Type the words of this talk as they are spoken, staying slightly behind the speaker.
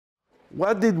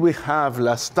what did we have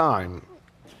last time?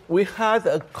 We had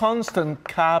a constant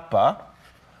kappa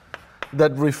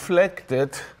that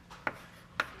reflected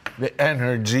the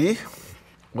energy,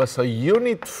 was a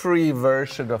unit-free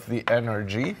version of the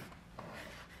energy,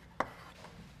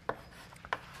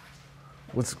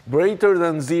 was greater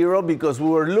than 0 because we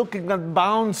were looking at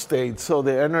bound states, so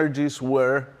the energies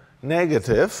were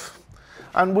negative.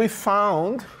 And we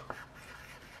found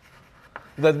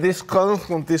that this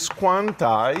constant is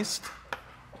quantized.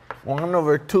 1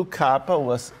 over 2 kappa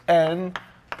was n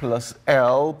plus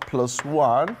L plus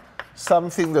 1,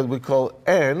 something that we call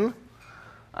n,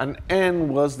 and n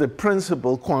was the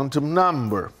principal quantum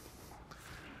number.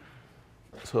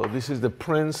 So this is the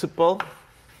principal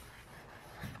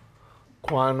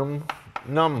quantum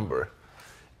number.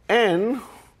 N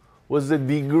was the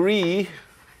degree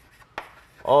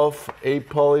of a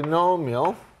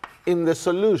polynomial in the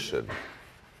solution.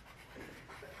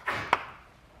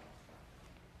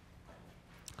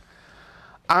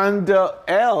 And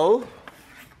L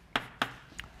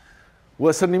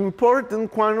was an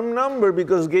important quantum number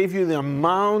because it gave you the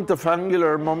amount of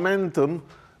angular momentum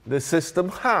the system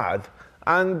had.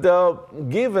 And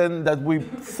given that we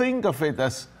think of it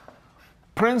as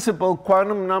principal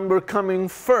quantum number coming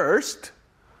first,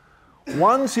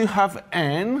 once you have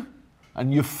n,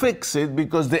 and you fix it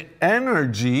because the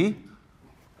energy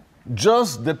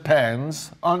just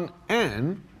depends on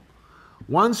n,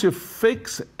 once you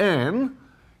fix n,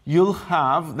 you'll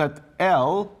have that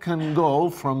L can go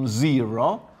from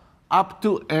 0 up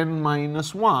to n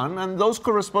minus 1, and those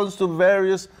corresponds to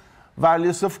various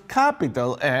values of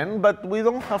capital N, but we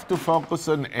don't have to focus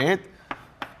on it,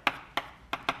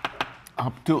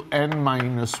 up to n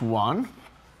minus 1.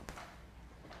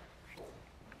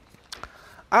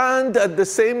 And at the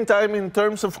same time, in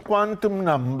terms of quantum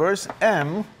numbers,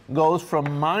 m goes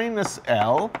from minus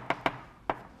L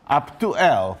up to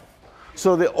L.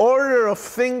 So the order of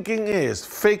thinking is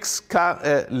fix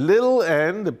little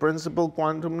n, the principal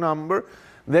quantum number,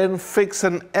 then fix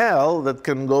an L that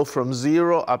can go from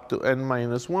 0 up to n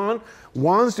minus 1.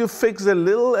 Once you fix the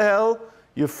little l,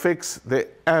 you fix the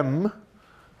m,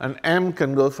 and m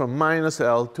can go from minus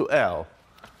L to L.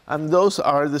 And those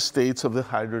are the states of the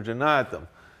hydrogen atom.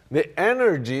 The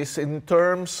energies in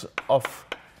terms of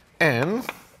n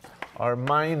are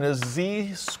minus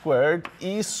z squared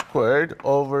e squared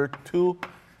over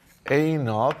 2a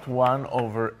naught 1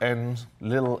 over n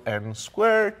little n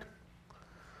squared.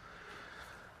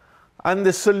 And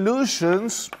the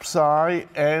solutions psi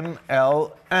n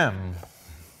l m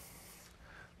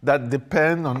that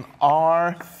depend on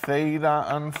r, theta,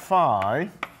 and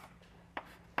phi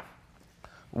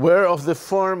were of the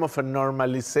form of a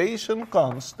normalization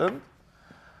constant,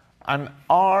 and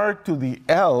r to the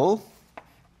L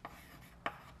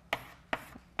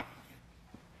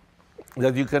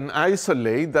that you can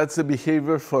isolate, that's the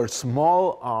behavior for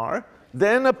small r,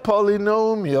 then a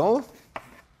polynomial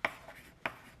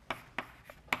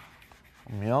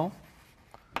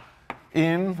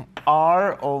in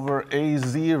r over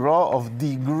a0 of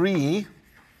degree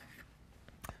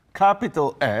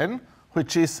capital N,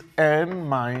 which is n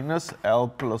minus L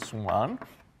plus 1,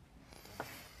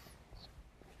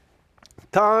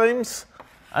 times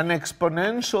an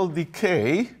exponential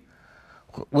decay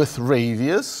with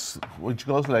radius, which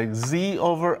goes like z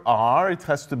over r. It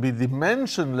has to be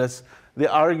dimensionless,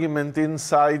 the argument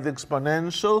inside the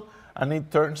exponential, and it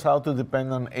turns out to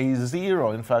depend on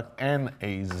a0, in fact, n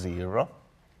a0.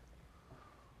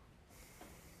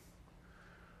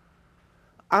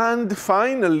 And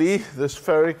finally, the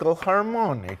spherical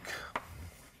harmonic.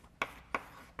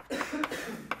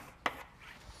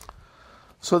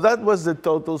 So that was the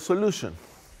total solution.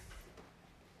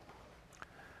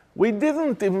 We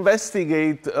didn't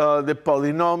investigate the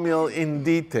polynomial in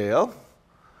detail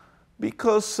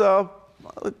because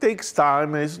it takes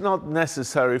time. It's not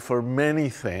necessary for many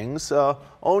things.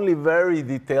 Only very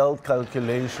detailed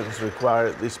calculations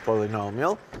require this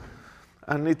polynomial.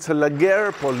 And it's a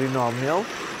Laguerre polynomial.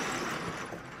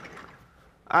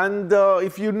 And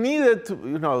if you needed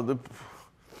to,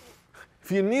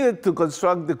 if you needed to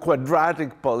construct the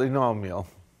quadratic polynomial,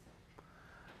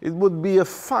 it would be a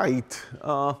fight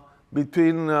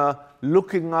between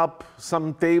looking up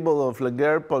some table of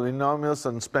Laguerre polynomials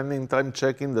and spending time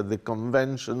checking that the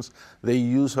conventions they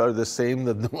use are the same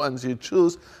as the ones you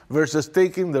choose, versus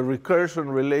taking the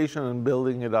recursion relation and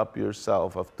building it up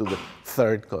yourself up to the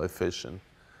third coefficient.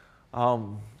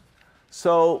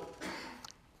 So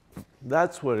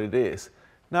that's what it is.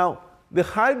 Now, the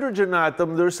hydrogen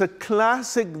atom, there's a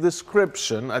classic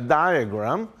description, a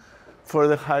diagram, for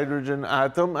the hydrogen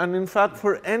atom, and in fact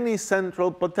for any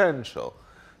central potential.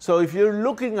 So if you're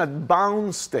looking at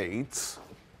bound states,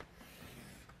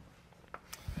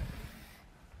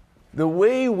 the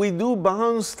way we do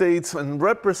bound states and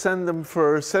represent them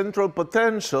for central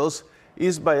potentials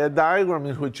is by a diagram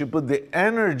in which you put the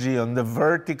energy on the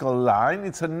vertical line.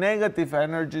 It's a negative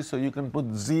energy, so you can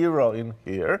put 0 in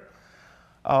here.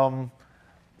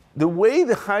 The way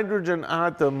the hydrogen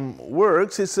atom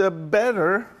works is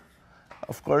better,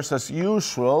 of course, as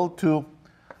usual, to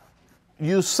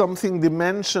use something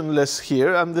dimensionless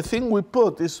here. And the thing we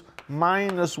put is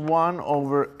minus 1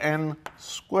 over n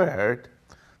squared,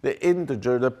 the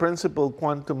integer, the principal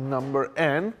quantum number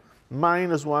n,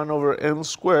 minus 1 over n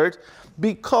squared,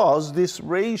 because this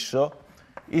ratio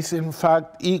is in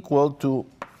fact equal to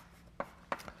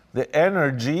the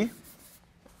energy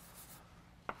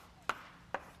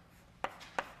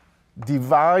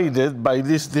divided by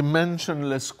this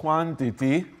dimensionless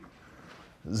quantity,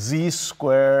 z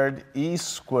squared e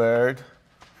squared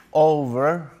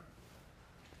over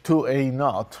 2a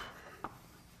naught.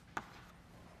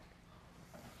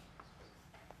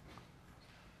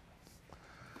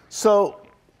 So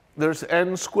there's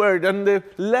n squared, and the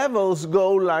levels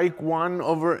go like 1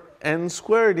 over n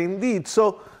squared indeed.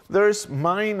 So there's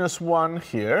minus 1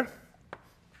 here,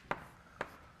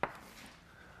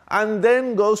 and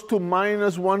then goes to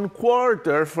minus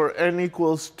 1/4 for n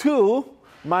equals 2,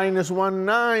 minus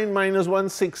 1/9, minus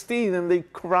 1/16, and they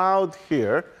crowd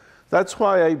here. That's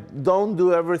why I don't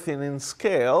do everything in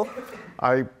scale.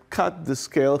 I cut the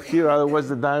scale here, otherwise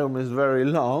the diagram is very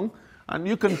long. And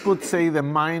you can put, say, the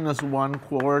minus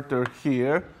 1/4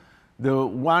 here. The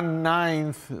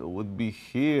 1/9 would be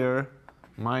here,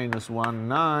 minus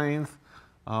 1/9,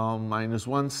 minus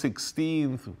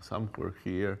 1/16, somewhere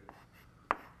here.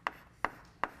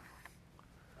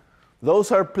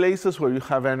 Those are places where you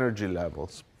have energy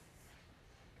levels.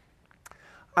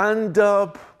 And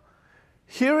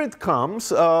here it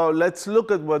comes. Let's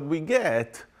look at what we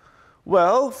get.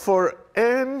 Well, for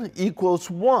n equals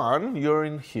 1, you're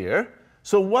in here.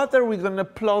 So what are we going to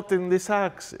plot in this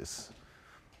axis?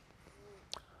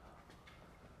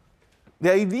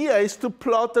 The idea is to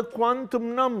plot a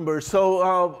quantum number.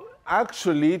 So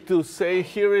actually, to say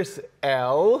here is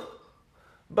L,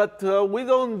 but we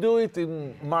don't do it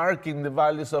in marking the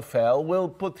values of L. We'll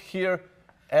put here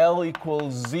L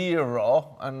equals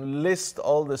 0 and list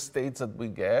all the states that we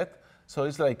get. So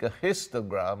it's like a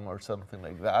histogram or something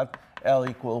like that. L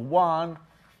equals 1,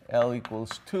 L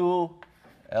equals 2,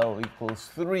 L equals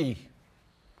 3.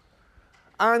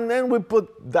 And then we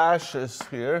put dashes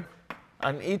here,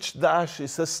 and each dash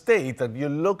is a state. And you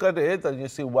look at it, and you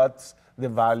see what's the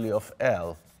value of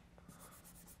L.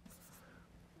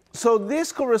 So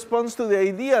this corresponds to the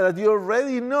idea that you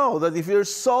already know that if you're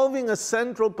solving a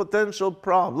central potential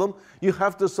problem, you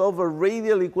have to solve a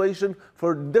radial equation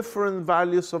for different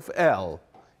values of L.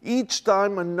 Each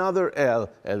time another L.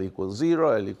 L equals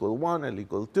 0, L equals 1, L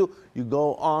equals 2. You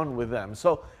go on with them.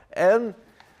 So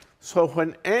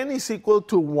when n is equal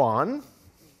to 1,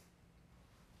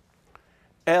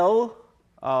 L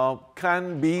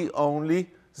can be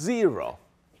only 0.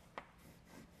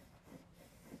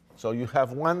 So you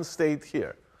have one state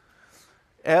here.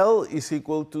 L is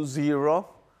equal to 0,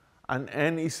 and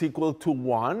n is equal to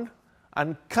 1,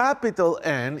 and capital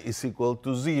N is equal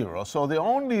to 0. So the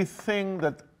only thing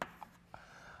that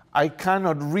I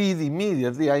cannot read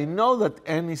immediately, I know that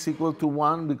n is equal to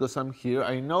 1 because I'm here.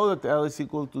 I know that L is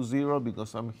equal to 0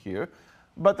 because I'm here.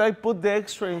 But I put the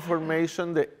extra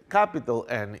information, the capital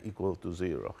N equal to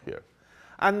 0 here.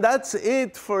 And that's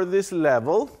it for this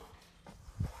level.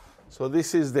 So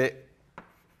this is the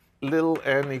little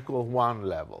n equals 1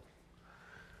 level.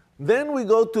 Then we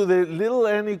go to the little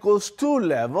n equals 2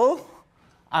 level.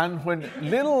 And when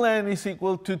little n is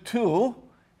equal to 2,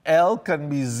 L can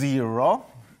be 0,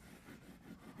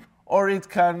 or it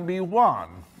can be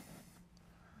 1.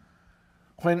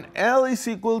 When L is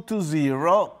equal to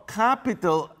 0,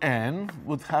 capital N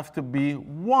would have to be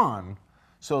 1.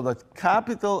 So that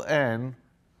capital N,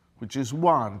 which is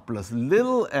 1, plus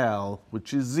little l,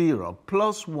 which is 0,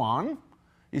 plus 1,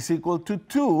 is equal to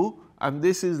 2. And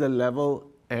this is the level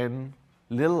n,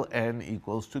 little n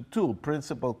equals to 2,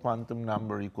 principal quantum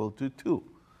number equal to 2.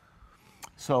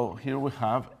 So here we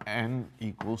have n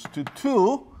equals to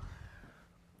 2.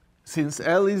 Since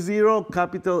L is 0,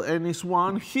 capital N is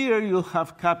 1. Here you'll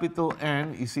have capital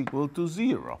N is equal to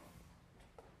 0.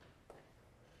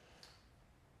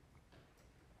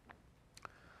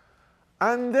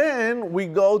 And then we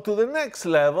go to the next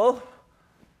level.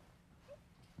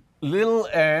 Little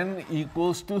n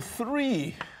equals to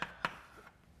 3.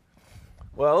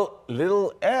 Well,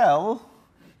 little l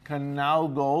can now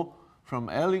go from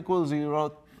L equals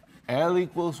 0 L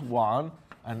equals 1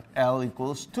 and L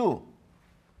equals 2.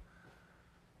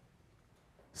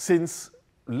 Since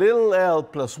little l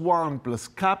plus 1 plus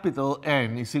capital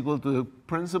N is equal to the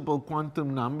principal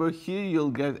quantum number, here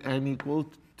you'll get n equals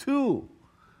 2.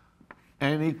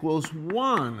 N equals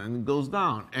 1, and it goes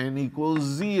down. N equals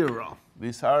 0.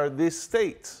 These are these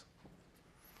states.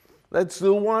 Let's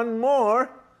do one more.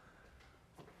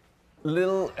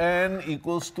 Little n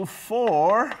equals to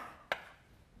 4.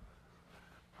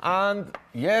 And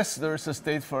yes, there's a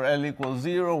state for L equals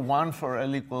 0, 1 for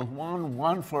L equals 1,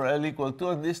 1 for L equals 2,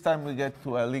 and this time we get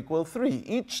to L equals 3.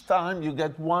 Each time you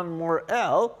get one more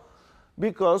L,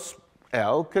 because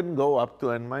L can go up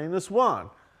to n minus 1.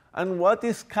 And what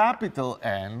is capital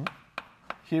N?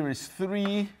 Here is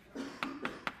 3,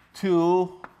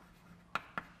 2,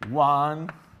 1,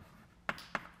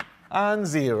 and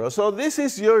 0. So this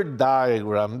is your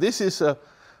diagram. This is a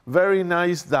very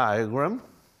nice diagram.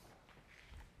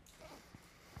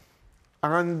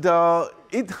 And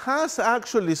it has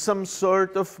actually some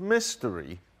sort of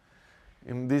mystery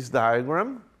in this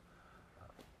diagram.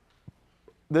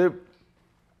 Let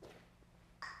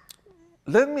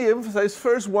me emphasize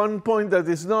first one point that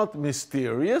is not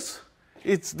mysterious.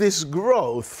 It's this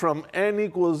growth from n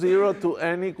equals 0 to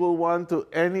n equals 1 to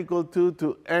n equals 2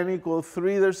 to n equals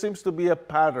 3. There seems to be a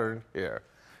pattern here.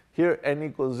 Here n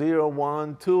equals 0,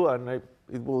 1, 2, and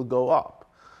it will go up.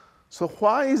 So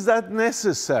why is that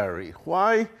necessary?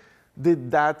 Why did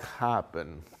that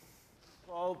happen?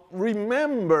 Well,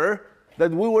 remember that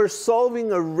we were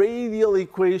solving a radial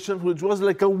equation which was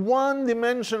like a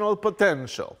one-dimensional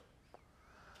potential.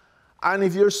 And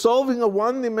if you're solving a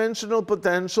one-dimensional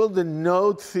potential, the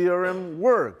Node theorem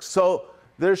works. So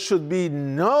there should be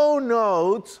no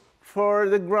nodes for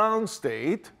the ground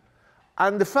state.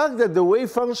 And the fact that the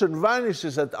wave function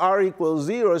vanishes at r equals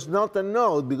 0 is not a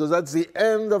node, because that's the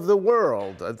end of the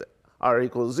world at r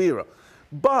equals 0.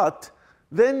 But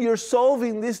then you're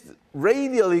solving this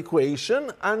radial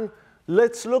equation, and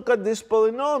let's look at this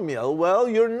polynomial. Well,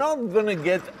 you're not going to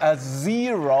get a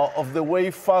 0 of the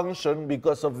wave function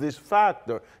because of this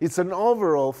factor. It's an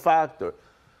overall factor.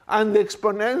 And the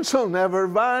exponential never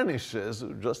vanishes,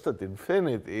 just at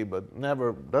infinity, but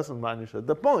never doesn't vanish at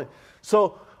the point.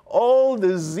 So all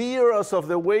the zeros of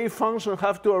the wave function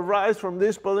have to arise from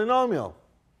this polynomial.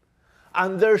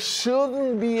 And there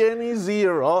shouldn't be any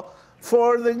 0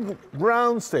 for the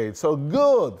ground state. So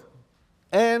good.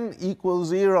 N equals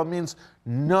 0 means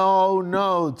no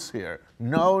nodes here.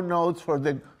 No nodes for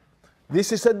the...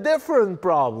 This is a different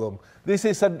problem. This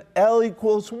is an L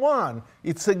equals 1.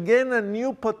 It's again a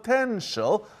new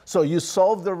potential. So you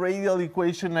solve the radial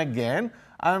equation again.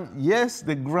 And yes,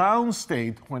 the ground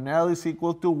state, when L is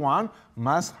equal to 1,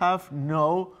 must have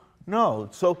no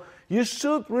node. So you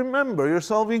should remember, you're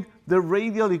solving the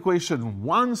radial equation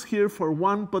once here for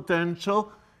one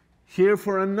potential, here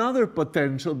for another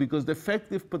potential, because the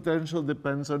effective potential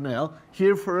depends on L,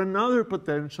 here for another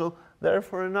potential, there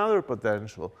for another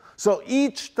potential. So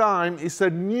each time is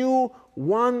a new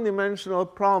one-dimensional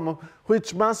problem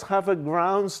which must have a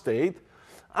ground state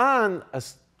and a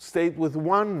state with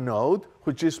one node,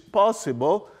 which is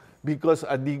possible because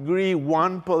a degree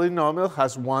 1 polynomial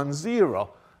has 1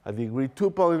 0. A degree 2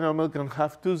 polynomial can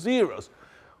have 2 zeros.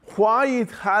 Why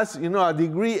it has, a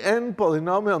degree n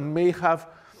polynomial may have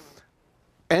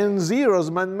n zeros,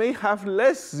 but may have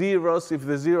less zeros if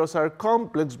the zeros are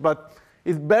complex, but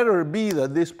it better be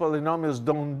that these polynomials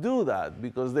don't do that,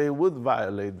 because they would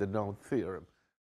violate the Node theorem.